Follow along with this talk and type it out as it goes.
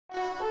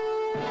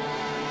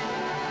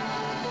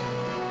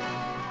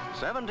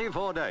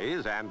"74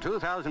 days and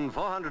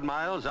 2,400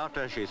 miles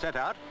after she set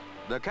out,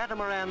 the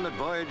catamaran that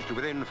voyaged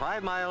within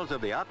 5 miles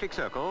of the Arctic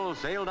Circle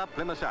sailed up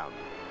Plymouth Sound.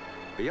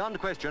 Beyond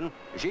question,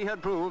 she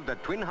had proved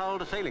that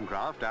twin-hulled sailing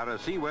craft are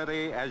as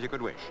seaworthy as you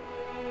could wish.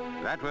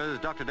 That was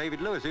Dr.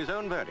 David Lewis's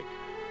own verdict.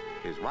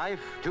 His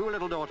wife, 2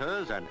 little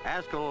daughters, and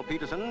Askel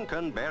Petersen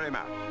can bear him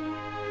out.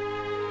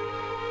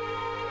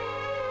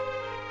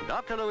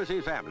 Dr.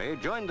 Lewis's family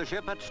joined the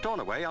ship at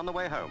Stornoway on the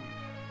way home.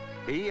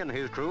 He and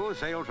his crew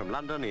sailed from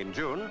London in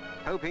June,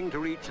 hoping to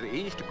reach the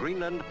East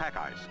Greenland pack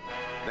ice.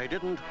 They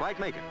didn't quite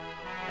make it.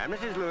 And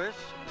Mrs. Lewis,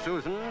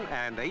 Susan,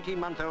 and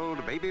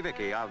 18-month-old baby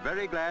Vicki are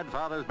very glad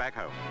father's back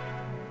home.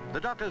 The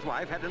doctor's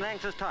wife had an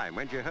anxious time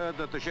when she heard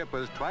that the ship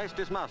was twice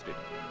dismasted,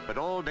 but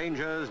all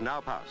dangers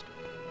now past.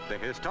 The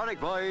historic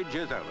voyage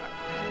is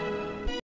over.